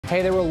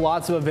Hey, there were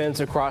lots of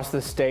events across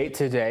the state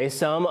today,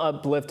 some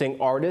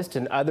uplifting artists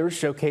and others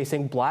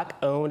showcasing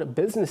Black-owned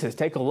businesses.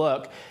 Take a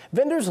look.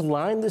 Vendors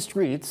lined the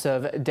streets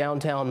of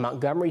downtown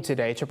Montgomery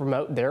today to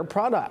promote their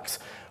products.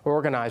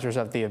 Organizers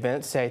of the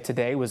event say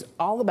today was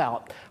all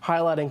about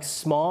highlighting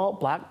small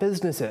Black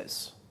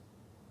businesses.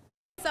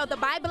 So the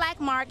Buy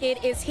Black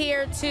Market is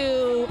here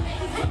to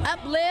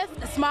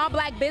uplift small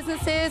Black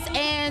businesses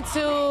and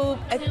to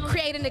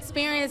create an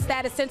experience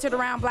that is centered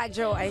around Black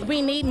joy.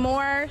 We need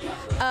more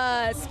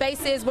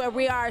spaces where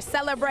we are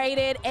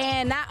celebrated,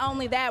 and not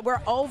only that,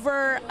 we're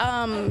over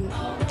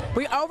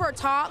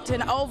talked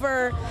and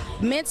over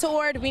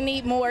mentored. We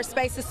need more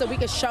spaces so we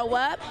can show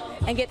up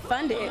and get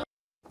funded.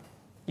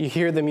 You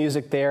hear the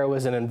music there. It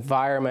was an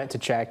environment to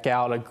check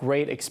out, a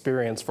great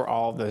experience for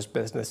all of those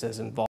businesses involved.